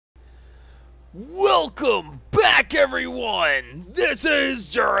Welcome back, everyone! This is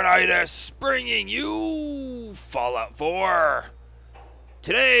Juranitis bringing you Fallout 4.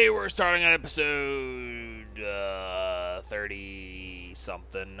 Today we're starting on episode 30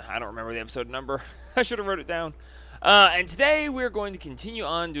 something. I don't remember the episode number. I should have wrote it down. And today we're going to continue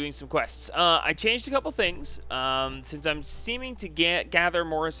on doing some quests. I changed a couple things. Since I'm seeming to gather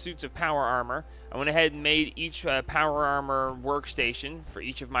more suits of power armor, I went ahead and made each power armor workstation for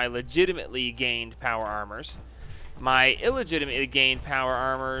each of my legitimately gained power armors. My illegitimately gained power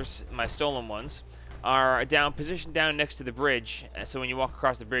armors, my stolen ones, are positioned down next to the bridge. So when you walk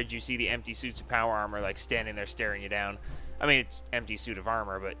across the bridge, you see the empty suits of power armor like standing there staring you down. I mean, it's empty suit of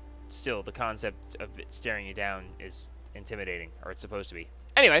armor, but still, the concept of it staring you down is intimidating, or it's supposed to be.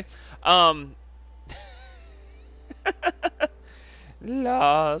 Anyway,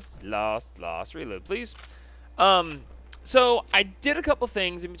 lost. Reload, please. So I did a couple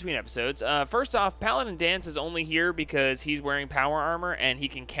things in between episodes. First off, Paladin Dance is only here because he's wearing power armor and he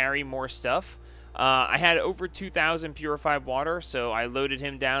can carry more stuff. I had over 2,000 purified water, so I loaded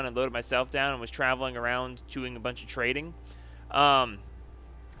him down and loaded myself down and was traveling around doing a bunch of trading.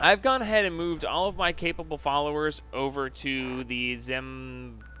 I've gone ahead and moved all of my capable followers over to the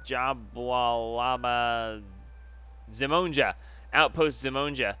Zimonja, Outpost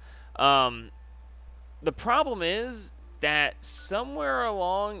Zimonja. The problem is that somewhere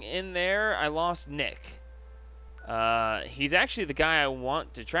along in there, I lost Nick. He's actually the guy I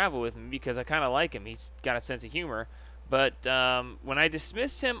want to travel with me because I kind of like him. He's got a sense of humor. But when I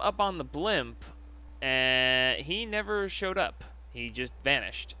dismissed him up on the blimp, he never showed up. He just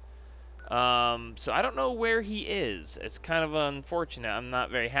vanished. So I don't know where he is. It's kind of unfortunate. I'm not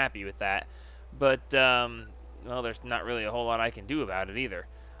very happy with that. But, well, there's not really a whole lot I can do about it either.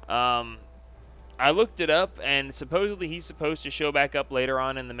 I looked it up, and supposedly he's supposed to show back up later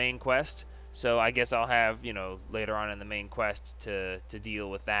on in the main quest. So I guess I'll have, later on in the main quest to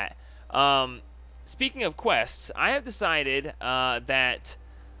deal with that. Speaking of quests, I have decided that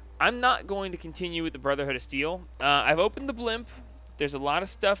I'm not going to continue with the Brotherhood of Steel. I've opened the blimp. There's a lot of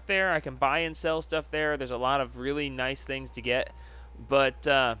stuff there. I can buy and sell stuff there. There's a lot of really nice things to get.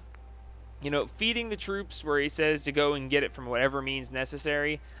 But, feeding the troops where he says to go and get it from whatever means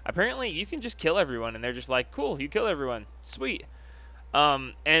necessary, apparently you can just kill everyone. And they're just like, cool, you kill everyone. Sweet.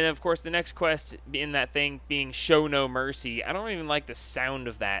 And, of course, the next quest in that thing being Show No Mercy. I don't even like the sound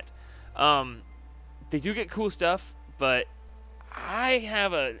of that. They do get cool stuff, but I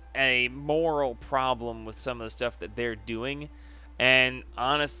have a moral problem with some of the stuff that they're doing, and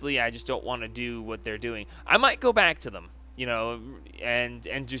honestly, I just don't want to do what they're doing. I might go back to them, and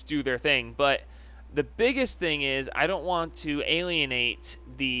just do their thing, but the biggest thing is I don't want to alienate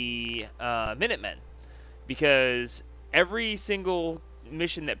the Minutemen, because every single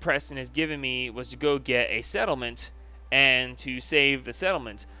mission that Preston has given me was to go get a settlement and to save the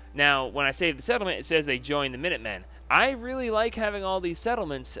settlement. Now, when I save the settlement, it says they join the Minutemen. I really like having all these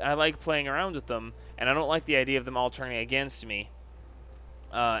settlements. I like playing around with them, and I don't like the idea of them all turning against me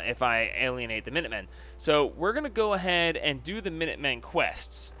if I alienate the Minutemen. So we're going to go ahead and do the Minutemen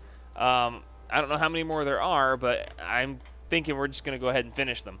quests. I don't know how many more there are, but I'm thinking we're just going to go ahead and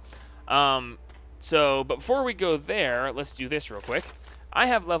finish them. But before we go there, let's do this real quick. I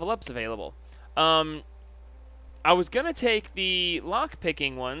have level ups available. I was going to take the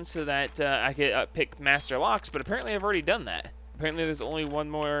lock-picking one so that I could pick Master Locks, but apparently I've already done that. Apparently there's only one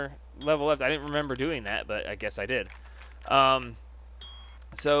more level left. I didn't remember doing that, but I guess I did.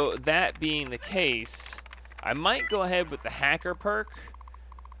 So that being the case, I might go ahead with the Hacker perk.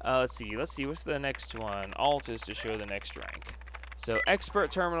 Let's see, what's the next one? Alt is to show the next rank. So Expert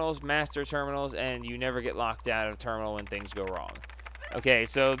Terminals, Master Terminals, and you never get locked out of a terminal when things go wrong. Okay,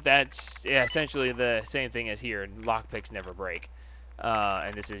 so that's essentially the same thing as here. Lockpicks never break.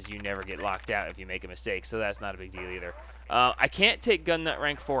 And this is you never get locked out if you make a mistake, so that's not a big deal either. I can't take Gun Nut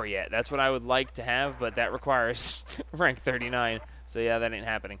rank 4 yet. That's what I would like to have, but that requires rank 39. So yeah, that ain't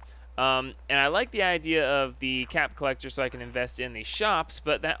happening. And I like the idea of the Cap Collector so I can invest in the shops,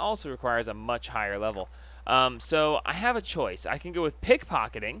 but that also requires a much higher level. So I have a choice. I can go with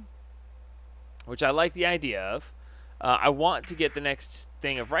Pickpocketing, which I like the idea of. I want to get the next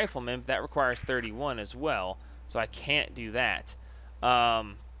thing of Rifleman, but that requires 31 as well, so I can't do that. I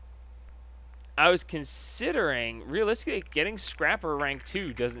was considering, realistically, getting Scrapper rank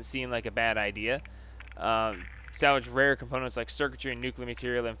 2 doesn't seem like a bad idea. Salvage rare components like circuitry and nuclear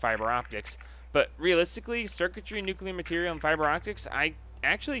material and fiber optics. But realistically, circuitry, nuclear material, and fiber optics, I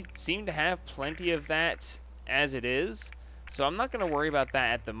actually seem to have plenty of that as it is. So I'm not going to worry about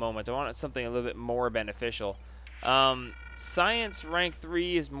that at the moment. I want something a little bit more beneficial. Science rank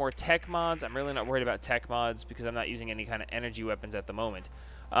 3 is more tech mods. I'm really not worried about tech mods because I'm not using any kind of energy weapons at the moment.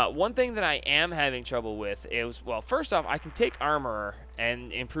 One thing that I am having trouble with is, well, first off, I can take armor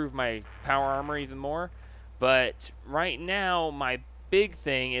and improve my power armor even more. But right now, my big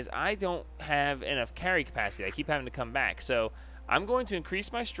thing is I don't have enough carry capacity. I keep having to come back. So I'm going to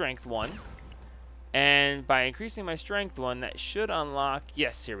increase my strength 1. And by increasing my strength 1, that should unlock,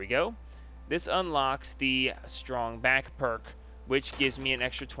 yes, here we go. This unlocks the strong back perk, which gives me an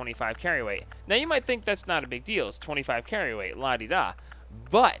extra 25 carry weight. Now you might think that's not a big deal. It's 25 carry weight, la-di-da.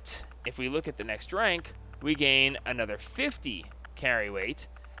 But if we look at the next rank, we gain another 50 carry weight.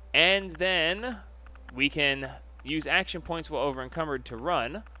 And then we can use action points while over encumbered to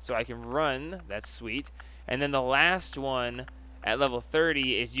run. So I can run, that's sweet. And then the last one at level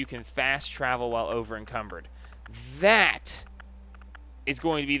 30 is you can fast travel while over encumbered. That is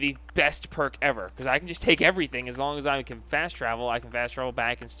going to be the best perk ever, because I can just take everything. As long as I can fast travel, I can fast travel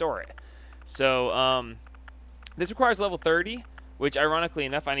back and store it. So this requires level 30, which ironically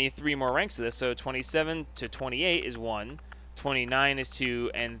enough, I need 3 more ranks of this. So 27 to 28 is 1, 29 is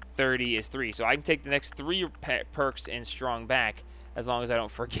 2, and 30 is 3. So I can take the next 3 perks in strong back, as long as I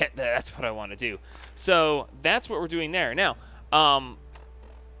don't forget that that's what I want to do. So that's what we're doing there. Now,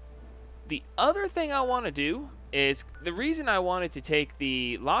 the other thing I want to do is, the reason I wanted to take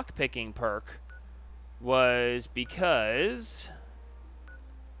the lockpicking perk was because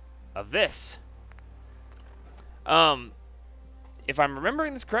of this. If I'm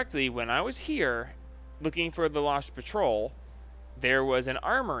remembering this correctly, when I was here looking for the Lost Patrol, there was an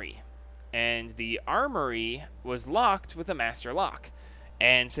armory, and the armory was locked with a master lock.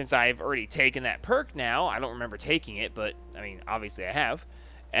 And since I've already taken that perk now, I don't remember taking it, but I mean, obviously I have.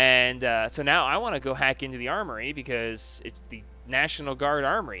 And so now I want to go hack into the armory because it's the National Guard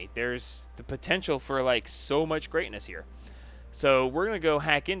armory. There's the potential for like so much greatness here. So we're going to go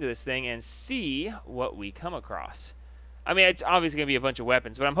hack into this thing and see what we come across. I mean, it's obviously going to be a bunch of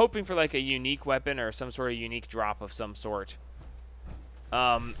weapons, but I'm hoping for like a unique weapon or some sort of unique drop of some sort.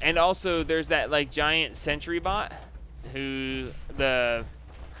 And also there's that like giant sentry bot who the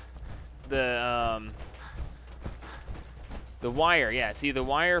wire, yeah, see the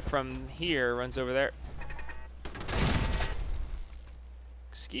wire from here runs over there.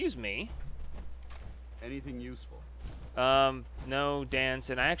 Excuse me. Anything useful? No,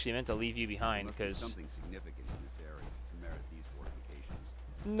 Danson, I actually meant to leave you behind because something significant in this area to merit these fortifications.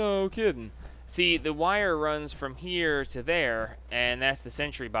 No kidding. See, the wire runs from here to there, and that's the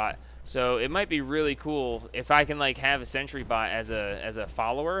sentry bot. So it might be really cool if I can like have a sentry bot as a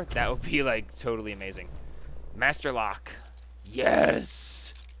follower. That would be like totally amazing. Master lock.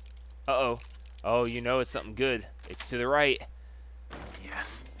 Yes. Uh-oh. Oh, you know it's something good. It's to the right.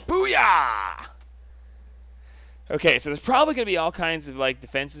 Yes. Booyah! Okay, so there's probably going to be all kinds of like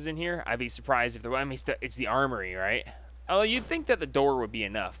defenses in here. I'd be surprised if there were. I mean, it's the armory, right? Although you'd think that the door would be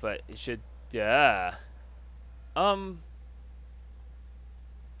enough, but it should... Yeah.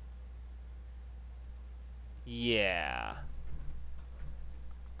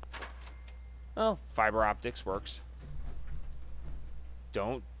 Well, fiber optics works.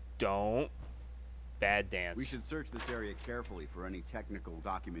 Don't. Bad dance. We should search this area carefully for any technical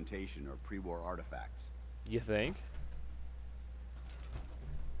documentation or pre-war artifacts. You think?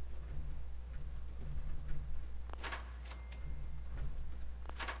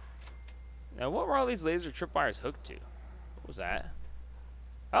 Now, what were all these laser tripwires hooked to? What was that?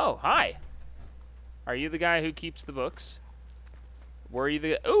 Oh, hi. Are you the guy who keeps the books? Were you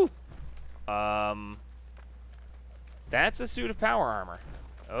the... Ooh! That's a suit of power armor.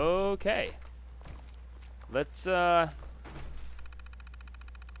 Okay. Let's,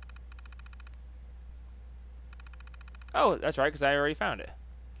 Oh, that's right, because I already found it.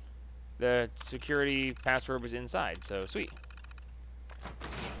 The security password was inside, so sweet.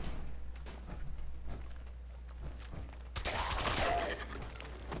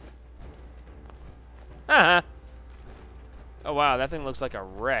 Haha. Oh wow, that thing looks like a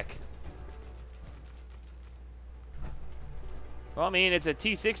wreck. Well, I mean, it's a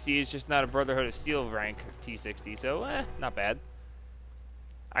T60, it's just not a Brotherhood of Steel rank T60, so, not bad.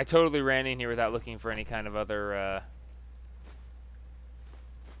 I totally ran in here without looking for any kind of other,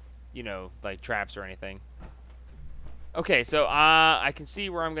 you know, like traps or anything. Okay, so, I can see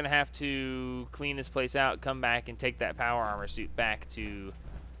where I'm gonna have to clean this place out, come back, and take that power armor suit back to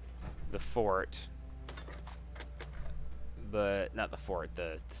the fort. But, not the fort,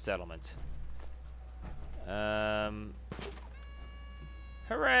 the settlement.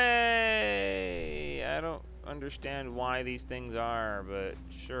 Hooray! I don't understand why these things are, but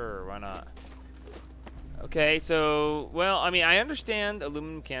sure, why not? Okay, so, well, I mean, I understand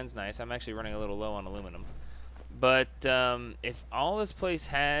aluminum can's nice. I'm actually running a little low on aluminum. But if all this place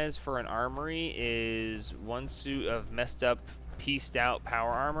has for an armory is one suit of messed up, pieced out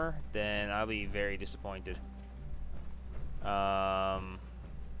power armor, then I'll be very disappointed.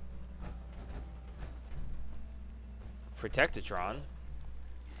 Protectatron.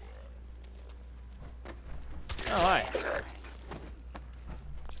 Oh, hi.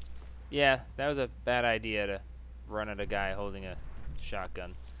 Yeah, that was a bad idea to run at a guy holding a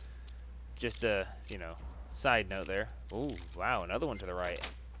shotgun. Just a, you know, side note there. Ooh, wow, another one to the right.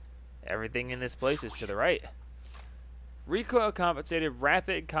 Everything in this place is to the right. Recoil compensated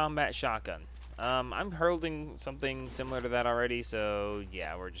rapid combat shotgun. I'm holding something similar to that already, so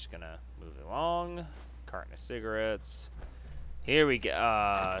yeah, we're just gonna move along. Carton of cigarettes. Here we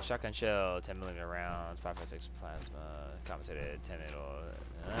go. Shotgun shell, 10mm rounds, 5.6 plasma, compensated 10 middle.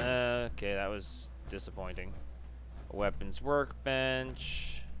 Okay, that was disappointing. Weapons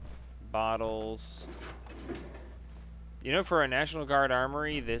workbench, bottles. You know, for a National Guard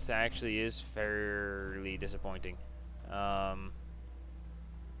armory, this actually is fairly disappointing. Did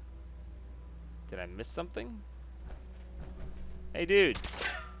I miss something? Hey, dude.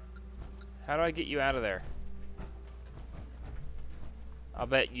 How do I get you out of there? I'll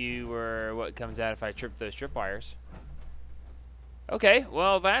bet you were what comes out if I trip those tripwires. Okay,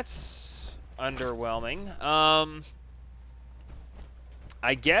 well, that's underwhelming.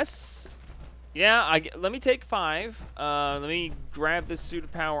 I guess... Yeah, let me take 5. Let me grab this suit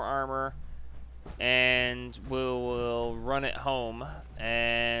of power armor, and we'll run it home.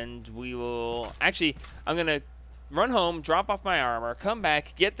 And we will... Actually, I'm going to run home, drop off my armor, come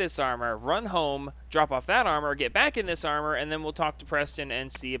back, get this armor, run home, drop off that armor, get back in this armor, and then we'll talk to Preston and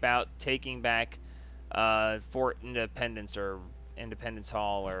see about taking back Fort Independence or Independence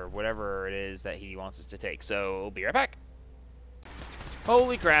Hall or whatever it is that he wants us to take. So we'll be right back.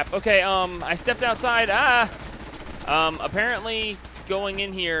 Holy crap. Okay, I stepped outside. Apparently going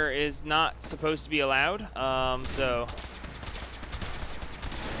in here is not supposed to be allowed. So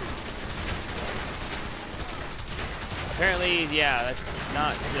apparently, yeah, that's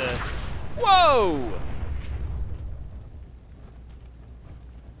not, whoa!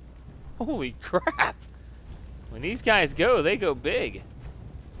 Holy crap. When these guys go, they go big.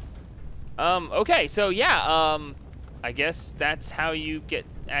 Okay, so yeah, I guess that's how you get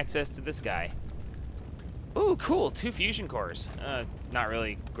access to this guy. Ooh, cool, 2 fusion cores. Not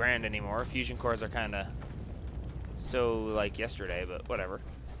really grand anymore. Fusion cores are kind of so like yesterday, but whatever.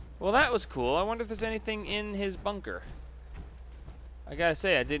 Well, that was cool. I wonder if there's anything in his bunker. I gotta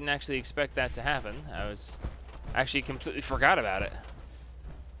say, I didn't actually expect that to happen. I was actually completely forgot about it.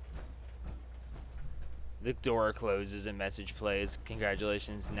 The door closes and message plays.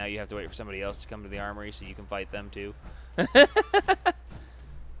 Congratulations, now you have to wait for somebody else to come to the armory so you can fight them too.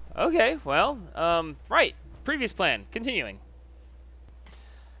 Okay, well, right. Previous plan, continuing.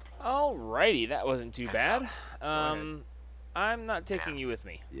 Alrighty, that wasn't too bad. I'm not taking you with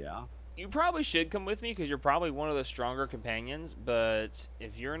me. Yeah? You probably should come with me because you're probably one of the stronger companions, but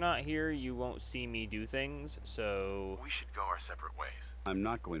if you're not here, you won't see me do things, so... We should go our separate ways. I'm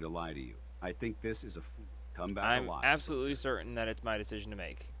not going to lie to you. I think this is a fool. Come back I'm alive. absolutely certain that it's my decision to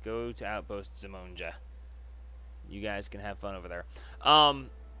make. Go to Outpost Zimonja. You guys can have fun over there.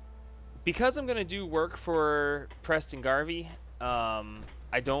 Because I'm going to do work for Preston Garvey,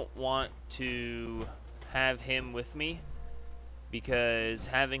 I don't want to have him with me, because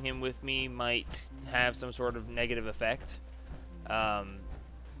having him with me might have some sort of negative effect.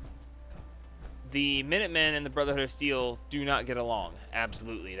 The Minutemen and the Brotherhood of Steel do not get along.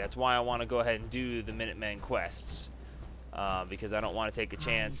 Absolutely. That's why I want to go ahead and do the Minutemen quests. Because I don't want to take a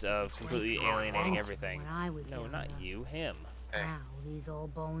chance of completely alienating everything. No, not you. Him. Wow, these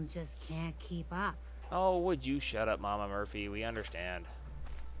old bones just can't keep up. Oh, would you shut up, Mama Murphy? We understand.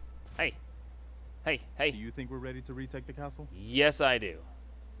 Hey. Hey, hey. Do you think we're ready to retake the castle? Yes, I do.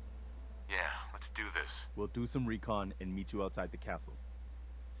 Yeah, let's do this. We'll do some recon and meet you outside the castle.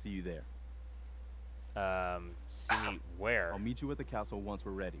 See you there. See me where? I'll meet you at the castle once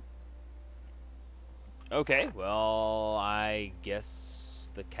we're ready. Okay, well, I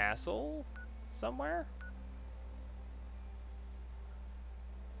guess the castle somewhere?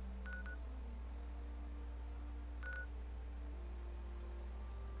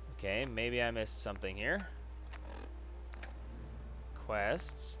 Okay, maybe I missed something here.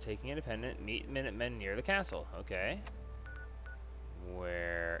 Quests, taking independent, meet Minutemen near the castle. Okay.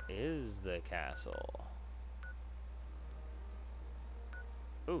 Where is the castle?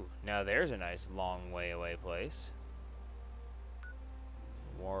 Ooh, now there's a nice long way away place.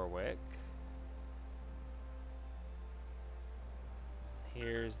 Warwick.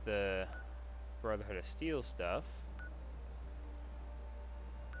 Here's the Brotherhood of Steel stuff.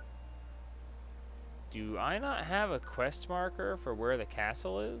 Do I not have a quest marker for where the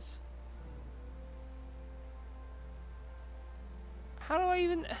castle is? How do I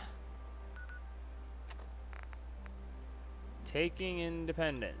even... Taking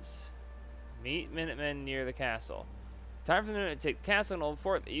Independence. Meet Minutemen near the castle. Time for the Minutemen to take the castle and old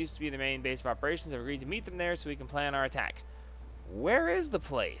fort that used to be the main base of operations. I've agreed to meet them there so we can plan our attack. Where is the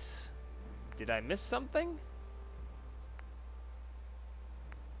place? Did I miss something?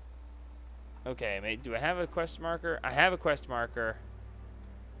 Okay, mate, do I have a quest marker? I have a quest marker.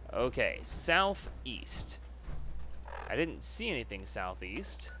 Okay, southeast. I didn't see anything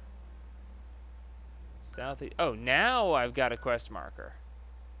southeast. Southeast. Oh, now I've got a quest marker.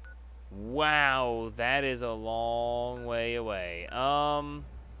 Wow, that is a long way away.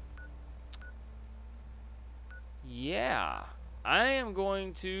 Yeah. I am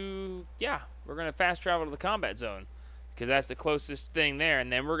going to, we're going to fast travel to the combat zone. Because that's the closest thing there,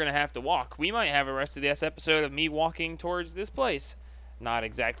 and then we're going to have to walk. We might have the rest of this episode of me walking towards this place. Not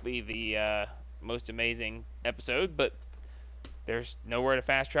exactly the most amazing episode, but there's nowhere to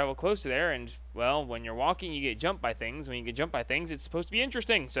fast travel close to there, and, well, when you're walking, you get jumped by things. When you get jumped by things, it's supposed to be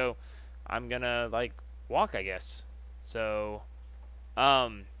interesting, so I'm going to, like, walk, I guess. So,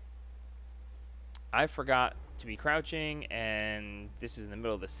 I forgot to be crouching, and this is in the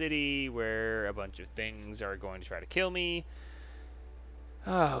middle of the city where a bunch of things are going to try to kill me.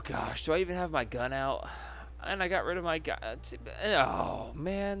 Oh gosh, do I even have my gun out? And I got rid of my gun. Oh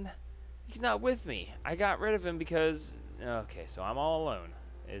man, he's not with me. I got rid of him because, okay, so I'm all alone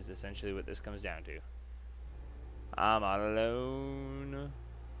is essentially what this comes down to. I'm all alone.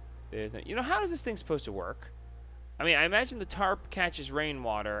 There's no, how does this thing supposed to work? I mean, I imagine the tarp catches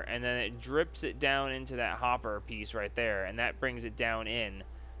rainwater, and then it drips it down into that hopper piece right there, and that brings it down in.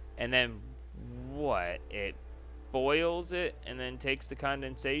 And then, what? It boils it, and then takes the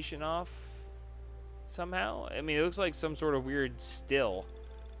condensation off somehow? I mean, it looks like some sort of weird still.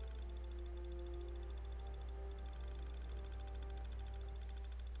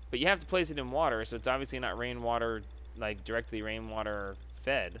 But you have to place it in water, so it's obviously not rainwater, like directly rainwater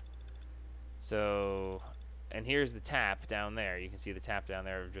fed. So... And here's the tap down there. You can see the tap down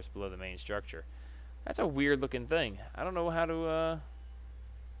there just below the main structure. That's a weird looking thing. I don't know how to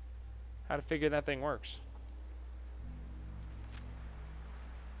figure that thing works.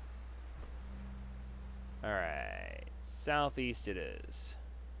 Alright. Southeast it is.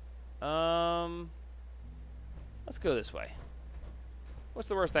 Let's go this way. What's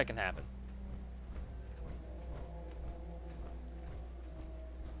the worst that can happen?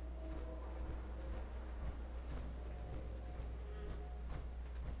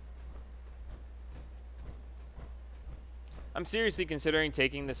 I'm seriously considering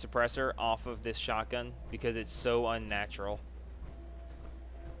taking the suppressor off of this shotgun because it's so unnatural.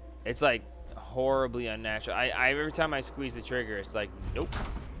 It's like horribly unnatural. Every time I squeeze the trigger, it's like, nope.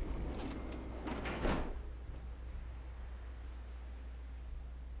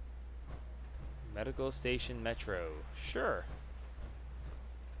 Medical Station Metro. Sure.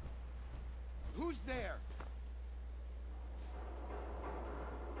 Who's there?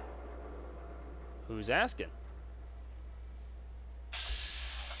 Who's asking?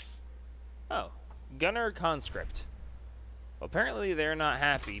 Oh, Gunner Conscript. Well, apparently they're not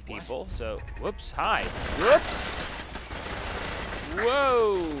happy people, so... Whoops, hi. Whoops!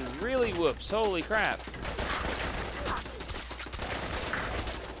 Whoa! Really whoops, holy crap.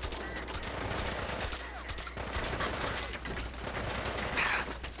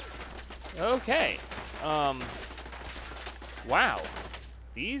 Okay. Wow.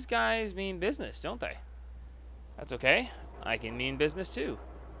 These guys mean business, don't they? That's okay. I can mean business too.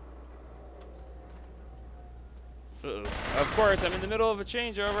 Uh-oh. Of course, I'm in the middle of a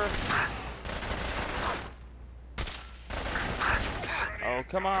changeover. Oh,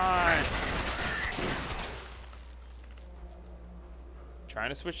 come on. Trying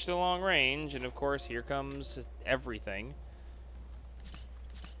to switch to long range, and of course, here comes everything.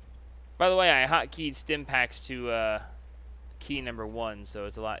 By the way, I hotkeyed stim packs to key number 1, so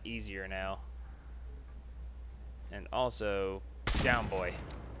it's a lot easier now. And also, down boy.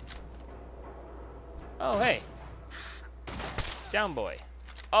 Oh, hey. Down boy.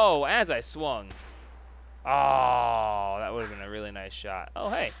 Oh, as I swung. Oh, that would have been a really nice shot. Oh,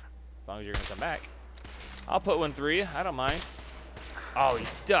 hey. As long as you're going to come back. I'll put one through you. I don't mind. Oh, he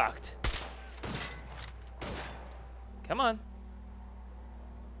ducked. Come on.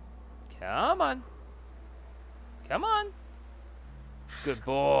 Come on. Come on. Good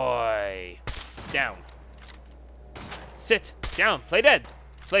boy. Down. Sit. Down. Play dead.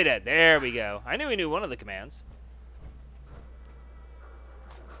 Play dead. There we go. I knew he knew one of the commands.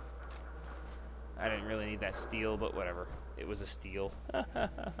 I didn't really need that steal, but whatever. It was a steal.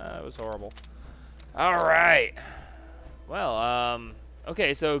 It was horrible. All right. Well,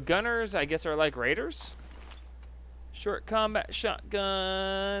 okay, so gunners, I guess, are like raiders. Short combat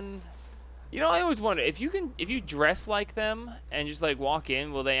shotgun. You know, I always wonder if you dress like them and just like walk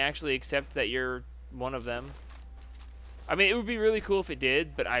in, will they actually accept that you're one of them? I mean, it would be really cool if it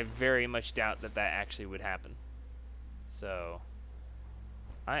did, but I very much doubt that that actually would happen. So,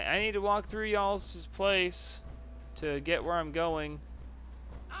 I need to walk through y'all's place to get where I'm going.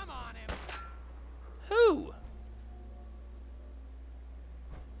 I'm on him. Who?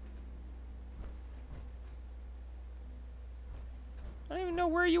 I don't even know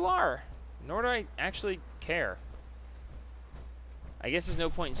where you are, nor do I actually care. I guess there's no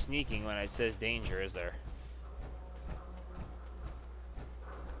point in sneaking when it says danger, is there?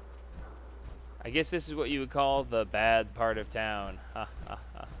 I guess this is what you would call the bad part of town. Ha ha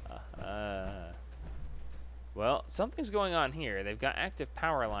ha ha. Well, something's going on here. They've got active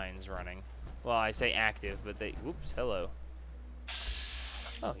power lines running. Well, I say active, but they... Whoops, hello.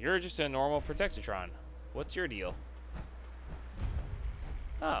 Oh, you're just a normal Protectatron. What's your deal?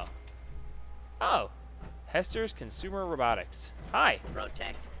 Oh. Oh. Hester's Consumer Robotics. Hi.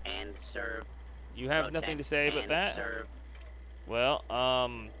 Protect and serve. You have nothing to say but that? Serve. Well,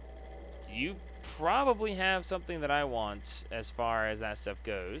 you probably have something that I want as far as that stuff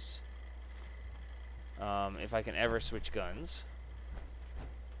goes. If I can ever switch guns.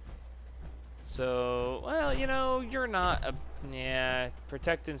 So, well, you know, you're not a... Yeah,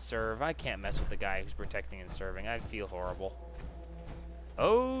 protect and serve. I can't mess with the guy who's protecting and serving. I'd feel horrible.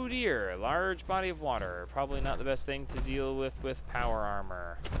 Oh dear, large body of water. Probably not the best thing to deal with power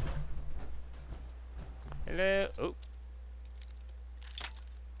armor. Hello? Oh.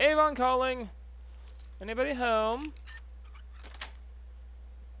 Avon calling. Anybody home?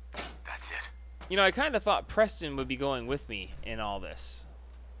 That's it. You know, I kind of thought Preston would be going with me in all this.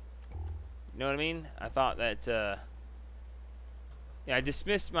 You know what I mean? I thought that, yeah, I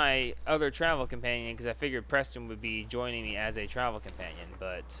dismissed my other travel companion because I figured Preston would be joining me as a travel companion,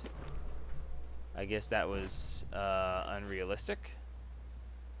 but I guess that was unrealistic.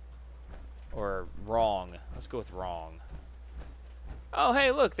 Or wrong. Let's go with wrong. Oh,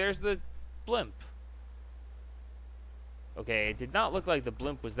 hey, look, there's the blimp. Okay, it did not look like the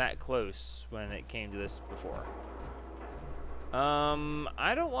blimp was that close when it came to this before.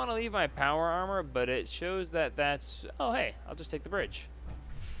 I don't want to leave my power armor, but it shows that that's... Oh, hey, I'll just take the bridge.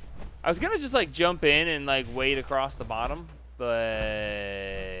 I was gonna just, like, jump in and, like, wade across the bottom,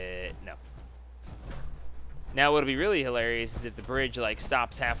 but... no. Now, what'll be really hilarious is if the bridge, like,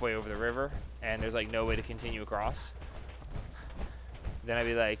 stops halfway over the river, and there's, like, no way to continue across. Then I'd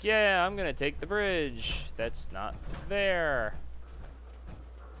be like, yeah, I'm gonna take the bridge. That's not there.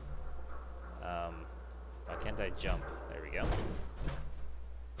 Why can't I jump? There we go.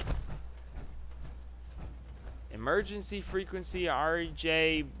 Emergency frequency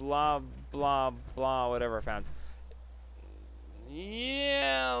RJ blah blah blah whatever I found.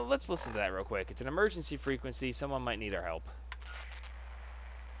 Yeah, let's listen to that real quick. It's an emergency frequency. Someone might need our help.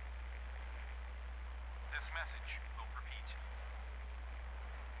 This message will repeat.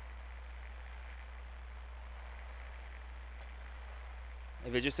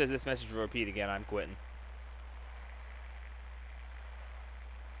 If it just says this message will repeat again, I'm quitting.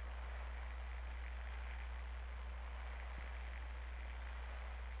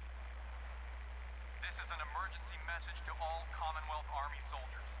 This is an emergency message to all Commonwealth Army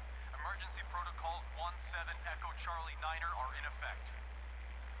soldiers. Emergency protocols 17 Echo Charlie Niner are in effect.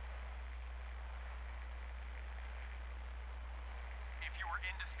 If you are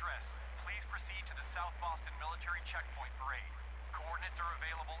in distress, please proceed to the South Boston Military Checkpoint for aid. Coordinates are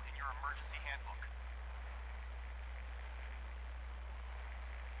available in your emergency handbook.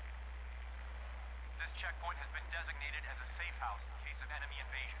 This checkpoint has been designated as a safe house in case of enemy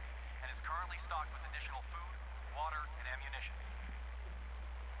invasion, and is currently stocked with additional food, water, and ammunition.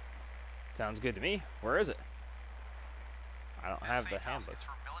 Sounds good to me. Where is it? I don't have the This safe house handbook. is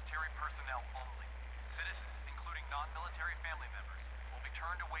for military personnel only. Citizens, including non-military family members, will be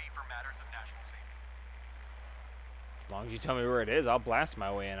turned away for matters of national safety. As long as you tell me where it is, I'll blast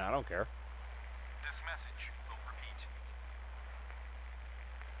my way in. I don't care. This message will repeat.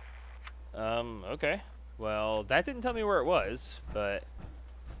 Okay. Well, that didn't tell me where it was, but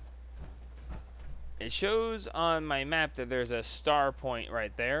it shows on my map that there's a star point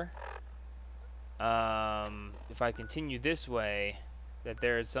right there. If I continue this way, that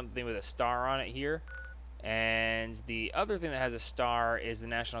there's something with a star on it here. And the other thing that has a star is the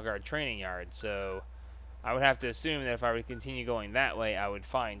National Guard training yard. So I would have to assume that if I were to continue going that way, I would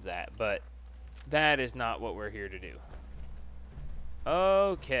find that. But that is not what we're here to do.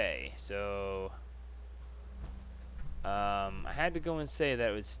 Okay, so I had to go and say that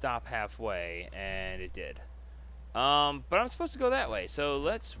it would stop halfway, and it did. But I'm supposed to go that way, so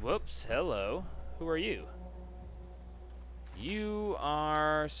let's, whoops, hello. Who are you? You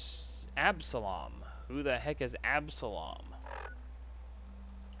are Absalom. Who the heck is Absalom?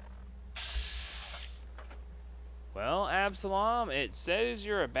 Well, Absalom, it says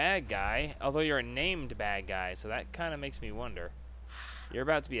you're a bad guy, although you're a named bad guy, so that kind of makes me wonder. You're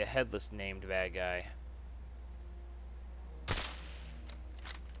about to be a headless named bad guy.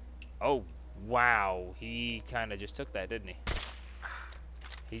 Oh, wow. He kind of just took that, didn't he?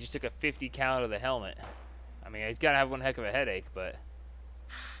 He just took a 50 cal out of the helmet. I mean, he's got to have one heck of a headache, but...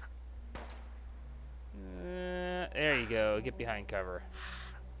 there you go. Get behind cover.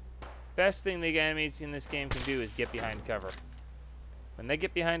 Best thing the enemies in this game can do is get behind cover. When they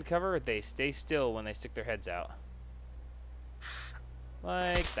get behind cover, they stay still when they stick their heads out.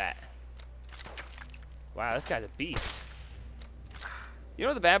 Like that. Wow, this guy's a beast. You know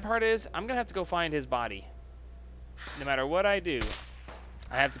what the bad part is? I'm going to have to go find his body. No matter what I do,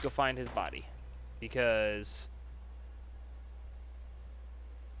 I have to go find his body. Because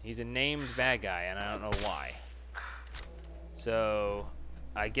he's a named bad guy, and I don't know why. So,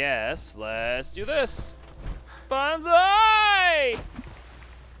 I guess, let's do this. Banzai!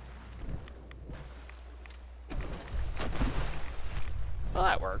 Well,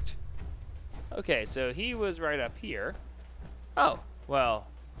 that worked. Okay, so he was right up here. Oh, well,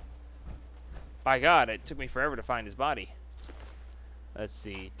 by God, it took me forever to find his body. Let's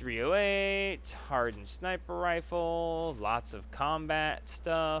see, 308, hardened sniper rifle, lots of combat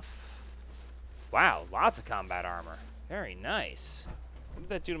stuff. Wow, lots of combat armor. Very nice. What did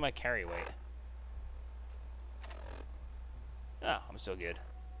that do to my carry weight? Oh, I'm still good.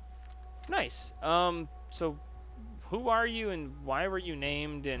 Nice. So who are you and why were you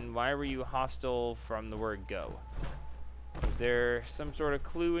named and why were you hostile from the word go? Is there some sort of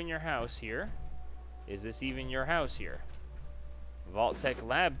clue in your house here? Is this even your house here? Vault-Tec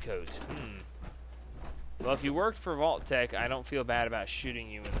lab coat. Well, if you worked for Vault-Tec, I don't feel bad about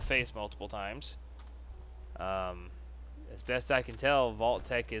shooting you in the face multiple times. As best I can tell,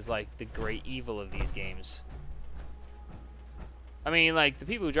 Vault-Tec is like the great evil of these games. I mean, like, the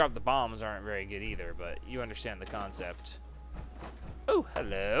people who drop the bombs aren't very good either, but you understand the concept. Oh,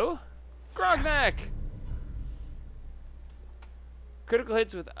 hello. Grognak! Critical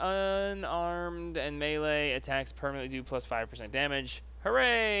hits with unarmed and melee attacks permanently do plus 5% damage.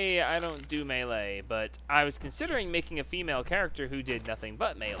 Hooray! I don't do melee, but I was considering making a female character who did nothing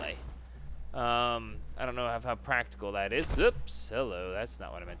but melee. I don't know how practical that is. Oops, hello, that's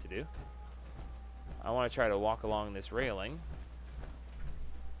not what I meant to do. I want to try to walk along this railing.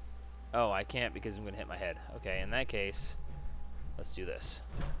 Oh, I can't because I'm going to hit my head. Okay, in that case, let's do this.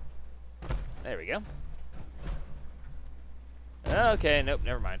 There we go. Okay, nope,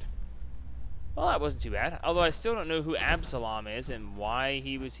 never mind. Well, that wasn't too bad. Although I still don't know who Absalom is and why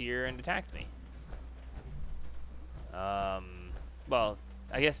he was here and attacked me. Well,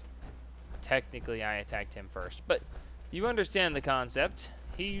 I guess technically I attacked him first. But you understand the concept.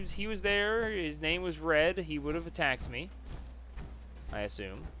 He was there, his name was Red, he would have attacked me. I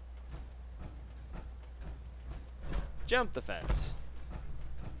assume. Jump the fence.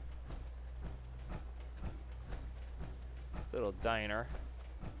 Little diner.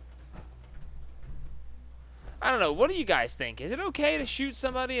 I don't know. What do you guys think? Is it okay to shoot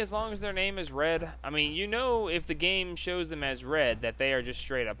somebody as long as their name is Red? I mean, you know, if the game shows them as Red, that they are just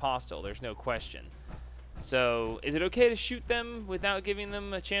straight up hostile. There's no question. So, is it okay to shoot them without giving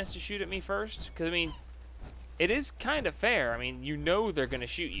them a chance to shoot at me first? Because, I mean, it is kind of fair. I mean, you know they're going to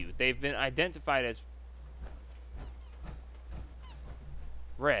shoot you. They've been identified as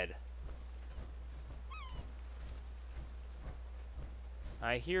Red.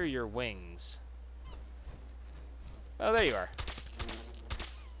 I hear your wings. Oh, there you are.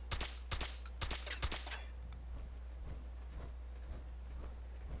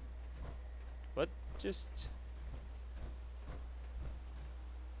 What just...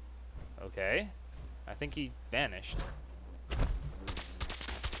 Okay. I think he vanished.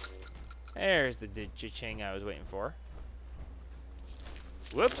 There's the ching I was waiting for.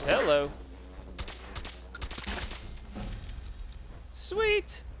 Whoops, hello.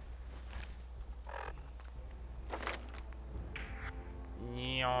 Sweet.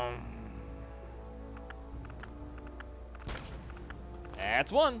 Nyom.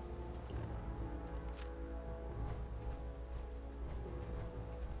 That's one.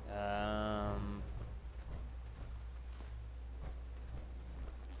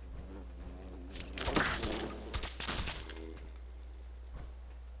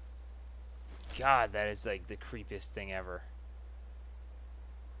 God, that is like the creepiest thing ever.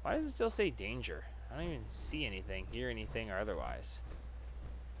 Why does it still say danger? I don't even see anything, hear anything, or otherwise.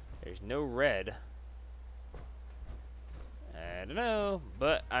 There's no red. I don't know,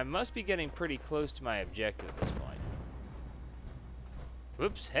 but I must be getting pretty close to my objective at this point.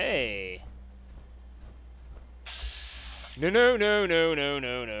 Whoops, hey! No, no, no, no, no,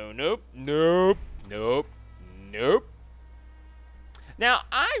 no, no, nope, nope, nope, nope. Now,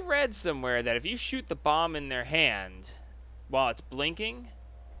 I read somewhere that if you shoot the bomb in their hand while it's blinking,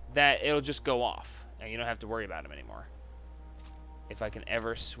 that it'll just go off, and you don't have to worry about them anymore. If I can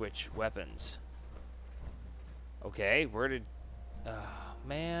ever switch weapons. Okay, where did... Oh,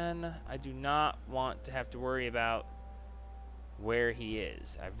 man, I do not want to have to worry about where he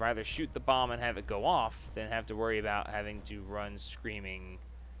is. I'd rather shoot the bomb and have it go off than have to worry about having to run screaming,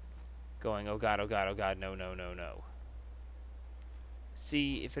 going, oh god, oh god, oh god, no, no, no, no.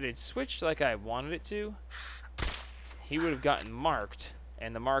 See, if it had switched like I wanted it to, he would have gotten marked,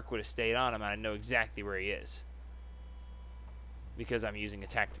 and the mark would have stayed on him, and I know exactly where he is. Because I'm using a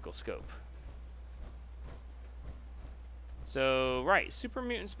tactical scope. So, right, super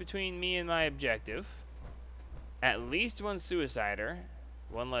mutants between me and my objective. At least one suicider.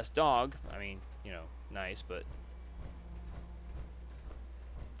 One less dog. I mean, you know, nice, but...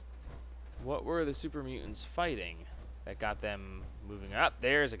 What were the super mutants fighting that got them moving up?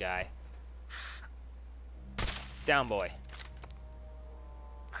 There's a guy. Down, boy.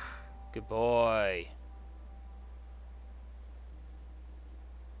 Good boy.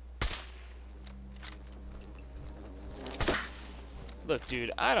 Look,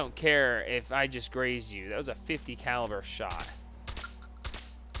 dude, I don't care if I just grazed you. That was a 50 caliber shot.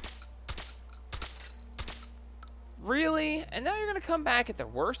 Really? And now you're gonna come back at the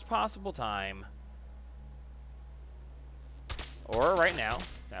worst possible time. Or right now.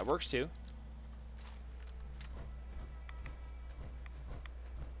 That works too.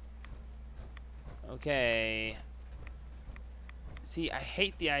 Okay. See, I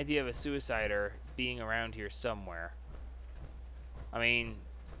hate the idea of a suicider being around here somewhere. I mean,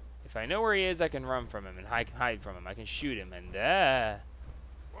 if I know where he is, I can run from him and hide from him. I can shoot him and,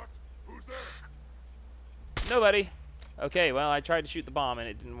 What? Who's there? Nobody. Okay, well, I tried to shoot the bomb and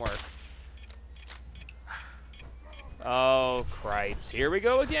it didn't work. Oh, cripes. Here we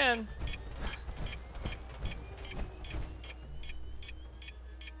go again.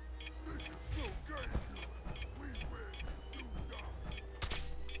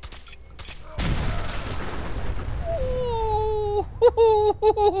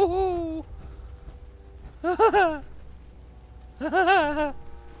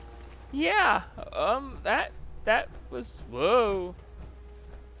 Yeah, that was, whoa.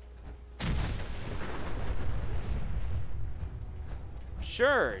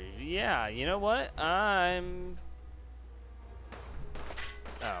 Sure, yeah, you know what? Oh,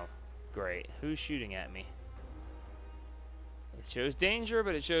 great. Who's shooting at me? It shows danger,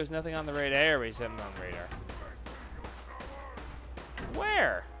 but it shows nothing on the radar. Wait, something on the radar.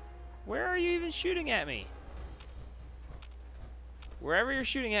 Where? Where are you even shooting at me? Wherever you're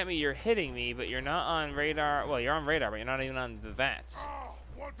shooting at me, you're hitting me, but you're not on radar. Well, you're on radar, but you're not even on the VATS.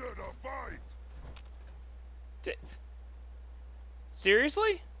 Wanted a fight.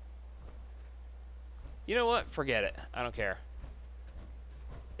 Seriously? You know what? Forget it. I don't care.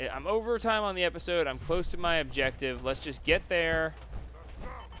 I'm over time on the episode. I'm close to my objective. Let's just get there.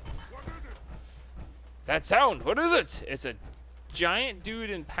 That sound! What is it? It's a giant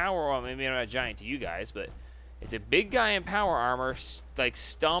dude in power. Well, maybe not a giant to you guys, but it's a big guy in power armor, like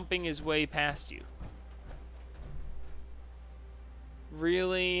stomping his way past you.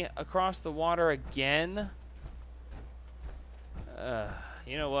 Really? Across the water again?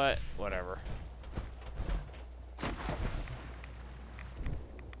 You know what? Whatever.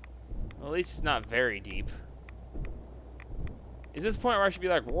 Well, at least it's not very deep. Is this the point where I should be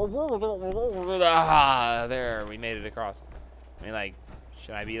like, ah, there, we made it across. I mean, like,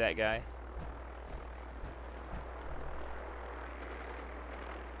 should I be that guy?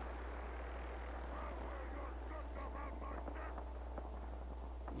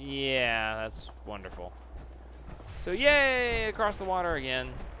 Yeah, that's wonderful. So, yay, across the water again.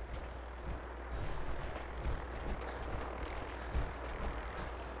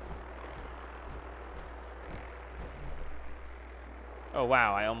 Oh,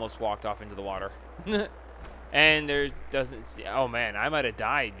 wow, I almost walked off into the water. And there doesn't see, oh man, I might have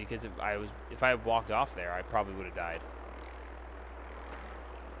died because if I had walked off there, I probably would have died.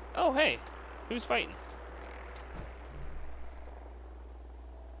 Oh, hey, who's fighting?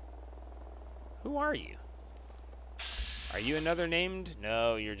 Who are you? Are you another named?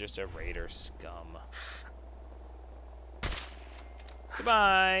 No, you're just a raider scum.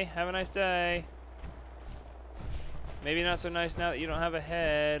 Goodbye. Have a nice day. Maybe not so nice now that you don't have a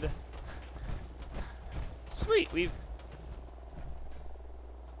head. Sweet, we've...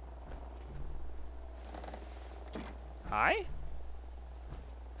 Hi?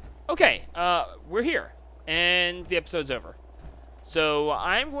 Okay, we're here. And the episode's over. So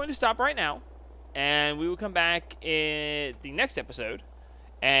I'm going to stop right now. And we will come back in the next episode.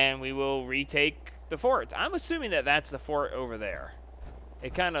 And we will retake the fort. I'm assuming that that's the fort over there.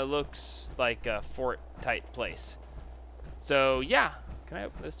 It kind of looks like a fort-type place. So, yeah. Can I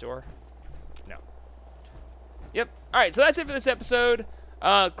open this door? No. Yep. Alright, so that's it for this episode.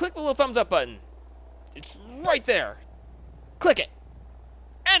 Click the little thumbs up button. It's right there. Click it.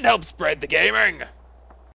 And help spread the gaming.